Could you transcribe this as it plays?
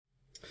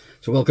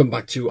So welcome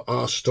back to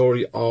our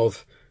story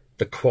of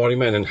the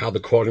Quarrymen and how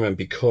the Quarrymen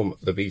become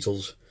the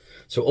Beatles.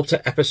 So up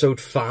to episode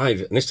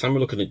 5, and this time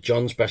we're looking at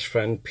John's best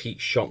friend, Pete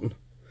Shotton.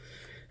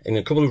 In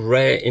a couple of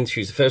rare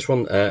interviews, the first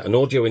one, an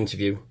audio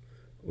interview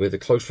with a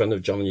close friend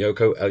of John and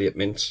Yoko, Elliot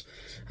Mintz,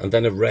 and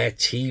then a rare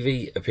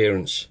TV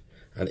appearance,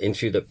 an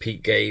interview that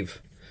Pete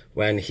gave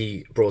when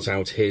he brought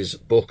out his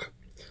book,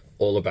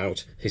 all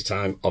about his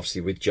time, obviously,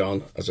 with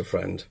John as a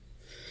friend.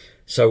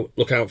 So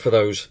look out for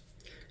those.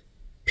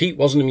 Pete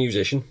wasn't a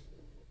musician,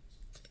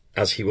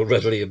 as he will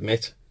readily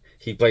admit.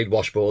 He played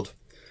washboard,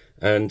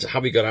 and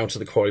how he got out to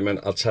the Quarrymen,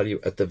 I'll tell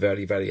you at the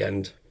very, very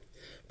end.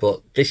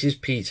 But this is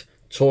Pete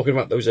talking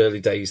about those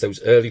early days,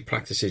 those early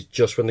practices,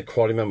 just when the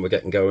Quarrymen were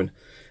getting going.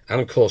 And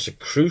of course, a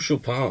crucial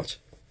part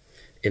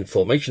in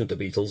formation of the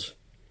Beatles,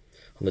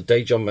 on the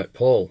day John met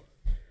Paul.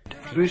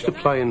 We used to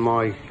play in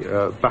my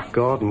back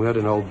garden. We had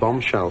an old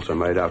bomb shelter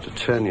made out of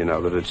tin, you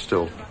know, that had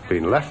still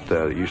been left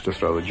there. That used to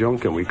throw the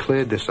junk in. We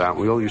cleared this out.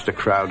 We all used to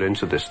crowd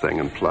into this thing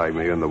and play,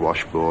 me on the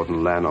washboard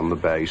and Len on the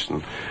bass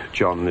and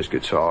John on his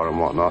guitar and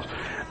whatnot.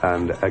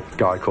 And a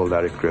guy called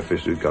Eric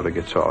Griffiths who'd got a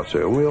guitar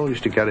too. And we all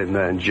used to get in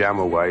there and jam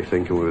away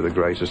thinking we were the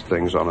greatest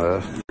things on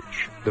earth.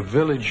 The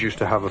village used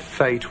to have a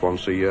fete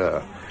once a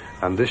year.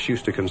 And this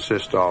used to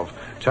consist of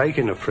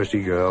taking a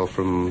pretty girl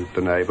from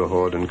the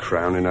neighbourhood and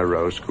crowning her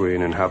rose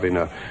queen and having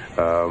a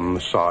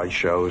side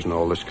shows and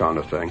all this kind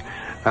of thing.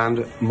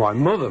 And my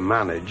mother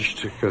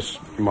managed, because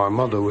my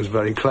mother was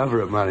very clever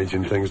at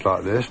managing things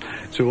like this,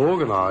 to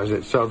organise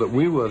it so that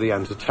we were the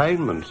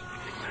entertainment.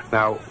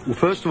 Now,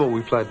 first of all,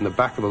 we played in the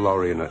back of a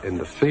lorry in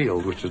the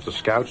field, which is the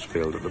scouts'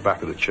 field at the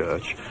back of the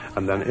church.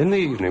 And then in the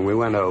evening, we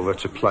went over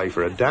to play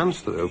for a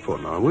dance that they were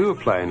putting on. We were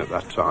playing at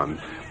that time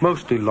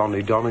mostly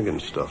Lonnie Donegan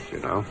stuff, you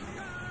know.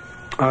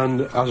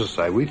 And as I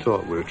say, we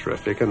thought we were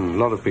terrific, and a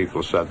lot of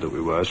people said that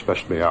we were,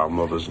 especially our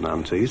mothers and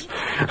aunties.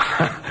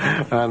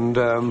 And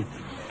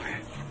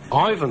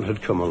Ivan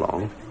had come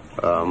along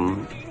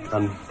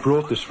and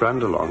brought this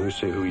friend along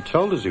who he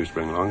told us he was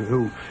bringing along,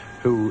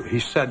 who he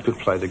said could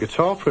play the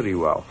guitar pretty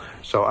well.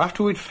 So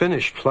after we'd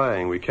finished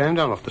playing, we came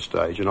down off the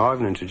stage, and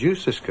Ivan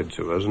introduced this kid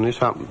to us, and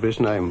his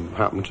name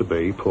happened to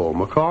be Paul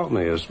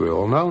McCartney, as we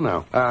all know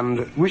now.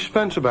 And we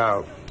spent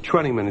about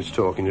 20 minutes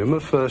talking to him.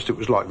 At first it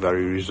was like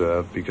very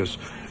reserved, because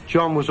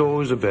John was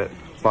always a bit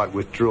like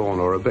withdrawn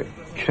or a bit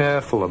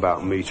careful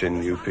about meeting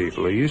new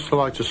people. He used to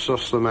like to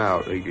suss them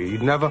out.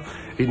 He'd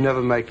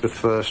never make the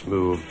first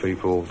move.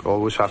 People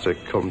always had to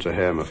come to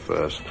him at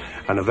first.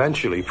 And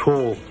eventually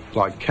Paul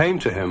came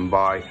to him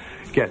by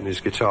getting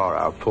his guitar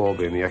out. Paul,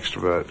 being the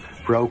extrovert,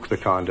 broke the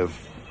kind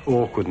of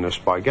awkwardness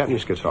by getting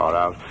his guitar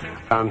out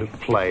and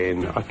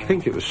playing, I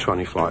think it was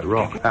 20 Flight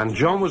Rock. And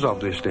John was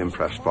obviously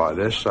impressed by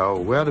this,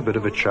 so we had a bit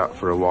of a chat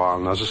for a while,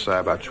 and as I say,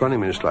 about 20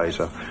 minutes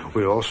later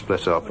we all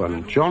split up,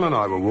 and John and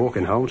I were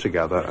walking home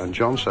together, and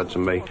John said to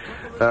me,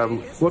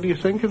 what do you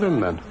think of him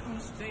then,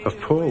 of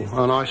Paul?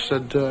 And I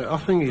said, I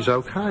think he's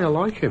okay, I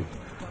like him.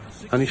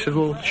 And he said,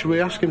 well, should we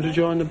ask him to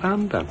join the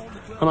band then?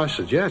 And I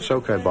said, yeah, it's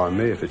okay by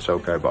me if it's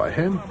okay by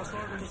him.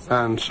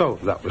 And so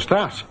that was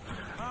that.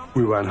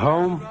 We went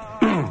home.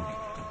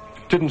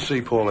 Didn't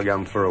see Paul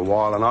again for a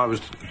while, and I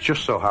was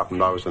just so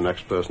happened I was the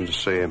next person to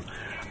see him.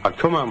 I'd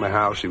come out of my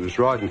house, he was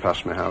riding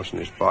past my house on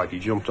his bike. He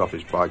jumped off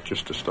his bike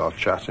just to start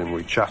chatting.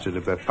 We chatted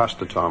a bit past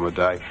the time of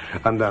day,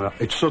 and then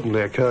it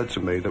suddenly occurred to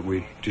me that we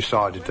had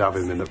decided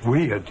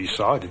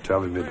to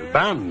have him in the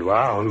band.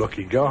 Wow,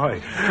 lucky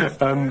guy.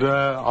 And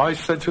I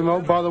said to him,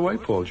 oh, by the way,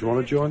 Paul, do you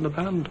want to join the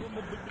band?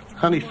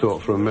 And he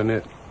thought for a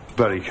minute,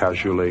 very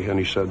casually, and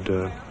he said,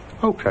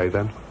 okay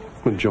then,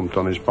 and jumped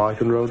on his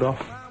bike and rode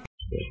off.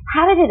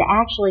 How did it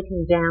actually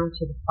come down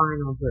to the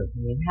final group? I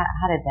mean,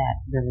 how did that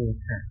really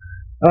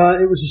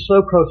occur? It was a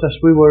slow process.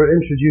 We were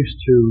introduced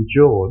to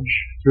George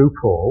through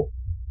Paul,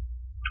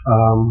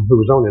 who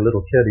was only a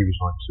little kid. He was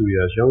like 2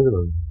 years younger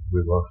than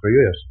we were, 3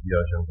 years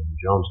younger than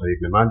John. So you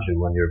can imagine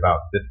when you're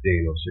about 15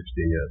 or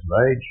 16 years of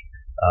age,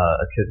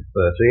 a kid of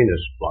 13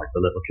 is like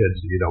the little kids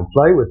that you don't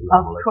play with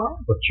normally. Of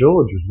course. But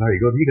George was very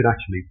good. He could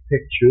actually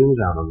pick tunes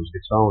out on his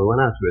guitar. We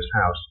went out to his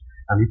house,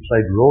 and he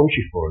played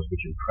raunchy for us,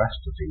 which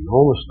impressed us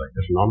enormously,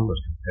 because none of us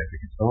could pick a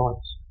guitar.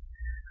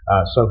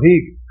 So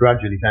he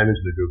gradually came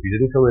into the group. He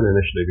didn't come in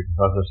initially because,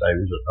 as I say, he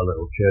was a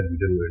little kid. We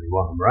didn't really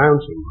want him around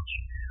too much.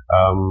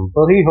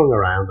 But he hung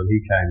around, and he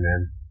came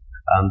in.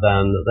 And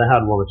then they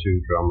had one or two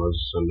drummers,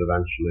 and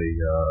eventually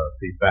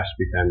Pete Best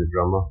became the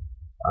drummer.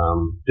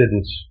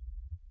 Didn't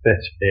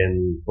fit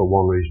in for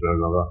one reason or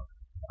another,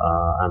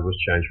 and was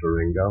changed for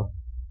Ringo.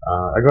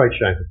 A great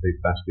shame for Pete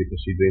Best, because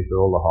he'd been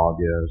through all the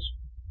hard years.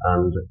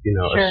 And, you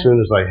know, Sure. As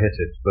soon as they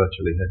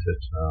virtually hit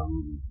it,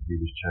 he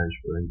was changed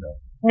for Ringo.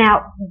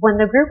 Now, when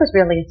the group was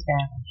really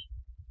established,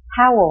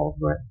 how old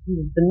were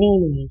the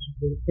mean age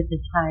of the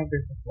entire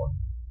group before?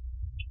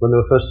 When they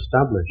were first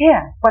established?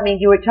 Yeah. Well, I mean,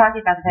 you were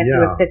talking about the fact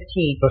you were 15.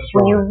 That's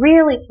When right. you were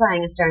really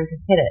playing and starting to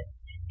hit it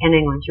in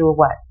England, you were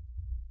what?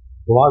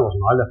 Well, I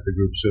wasn't. I left the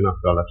group soon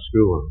after I left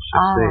school when I was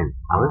 16.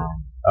 Right?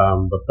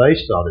 But they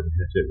started to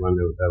hit it when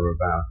they were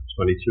about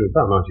 22,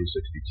 about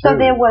 1962. So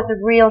there was a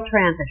real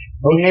transition.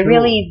 I mean, they sure.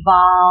 really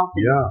evolved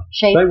and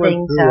shaped they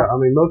went things through, up. I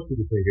mean, most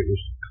people think it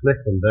was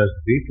click and there's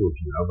the Beatles,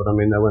 you know, but I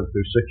mean, they went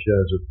through 6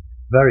 years of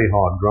very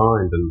hard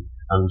grind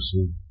and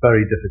some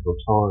very difficult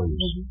times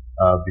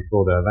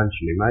before they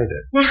eventually made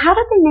it. Now, how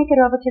did they make it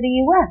over to the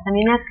U.S.? I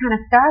mean, that's kind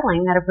of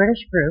startling that a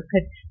British group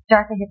could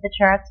start to hit the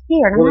charts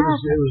here in Well,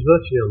 America. it was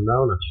virtually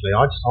unknown, actually.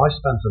 I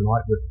spent a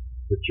night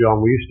with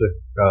John. We used to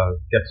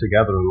get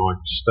together and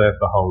like stay up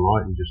the whole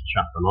night and just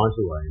chat the night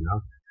away, you know.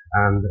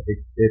 And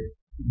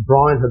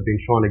Brian had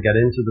been trying to get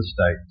into the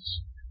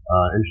States,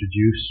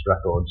 introduce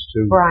records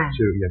to Brian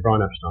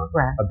Epstein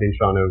had been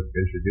trying to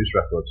introduce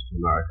records to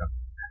America,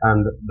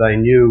 and they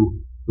knew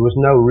there was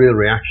no real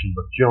reaction.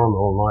 But John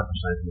all night was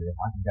saying to me, "If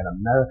I can get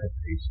America,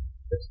 please,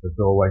 it's the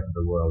doorway to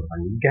the world. If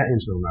I can get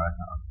into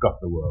America, I've got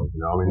the world."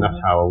 You know, I mean, that's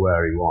how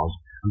aware he was.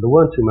 And there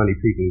weren't too many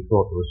people who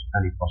thought there was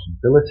any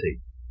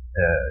possibility,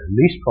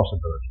 least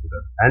possibility,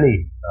 that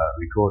any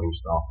recording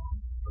staff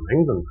from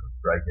England could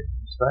break into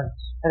the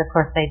States. But of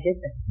course they did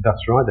this.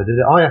 That's right, they did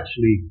it. I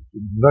actually,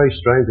 very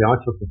strangely, I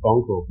took the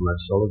phone call from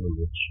Ed Sullivan,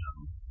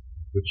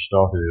 which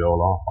started it all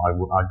off.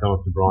 I'd gone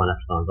up to Brian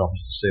Epstein's office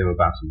to see him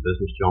about some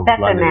business. John was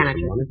lending me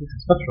some money.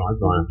 That's right,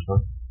 Brian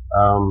Epstein.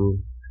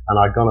 And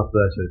I'd gone up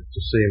there to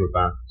see him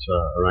about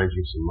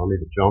arranging some money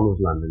that John was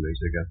lending me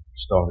to get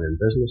started in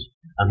business.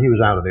 And he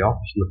was out of the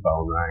office and the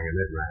phone rang and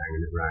it rang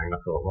and it rang.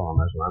 I thought, well, I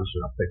may as well answer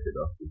it. I picked it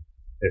up. And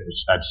it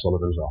was Ed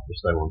Sullivan's office.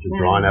 They wanted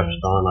Brian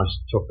Epstein. I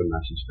took the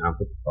message down,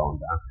 put the phone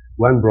down.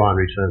 When Brian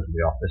returned to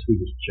the office, we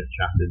just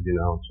chit-chatted, you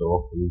know,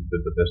 talked and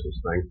did the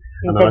business thing.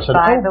 And then I said,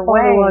 by the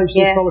way,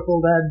 some fellow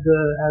called Ed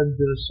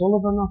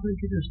Sullivan, I think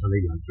it is. And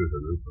he went through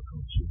the roof, of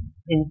course.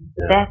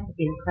 That's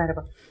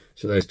incredible.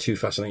 So there's two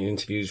fascinating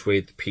interviews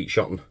with Pete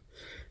Shotton.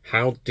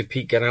 How did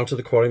Pete get out of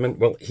the Quarrymen?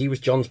 Well, he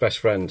was John's best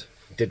friend.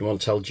 Didn't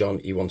want to tell John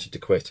he wanted to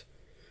quit.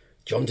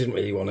 John didn't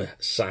really want to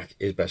sack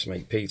his best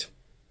mate, Pete.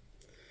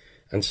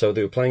 And so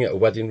they were playing at a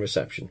wedding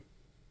reception.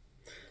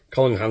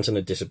 Colin Hanson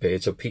had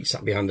disappeared, so Pete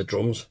sat behind the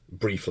drums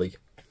briefly.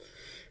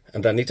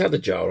 And then he'd had a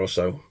jar or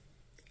so.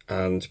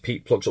 And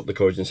Pete plugs up the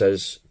courage and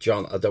says,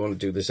 "John, I don't want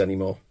to do this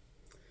anymore."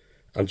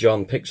 And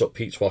John picks up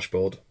Pete's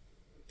washboard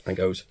and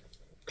goes,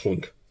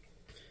 clunk,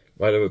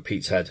 right over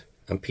Pete's head.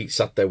 And Pete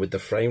sat there with the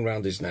frame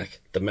round his neck.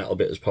 The metal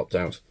bit has popped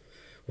out.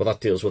 Well,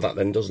 that deals with that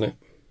then, doesn't it?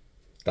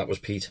 That was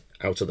Pete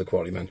out of the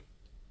Quarrymen.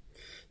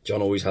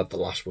 John always had the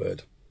last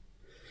word.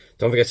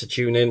 Don't forget to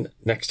tune in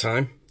next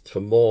time for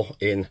more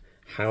in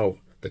how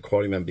the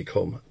Quarrymen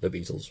become the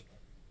Beatles.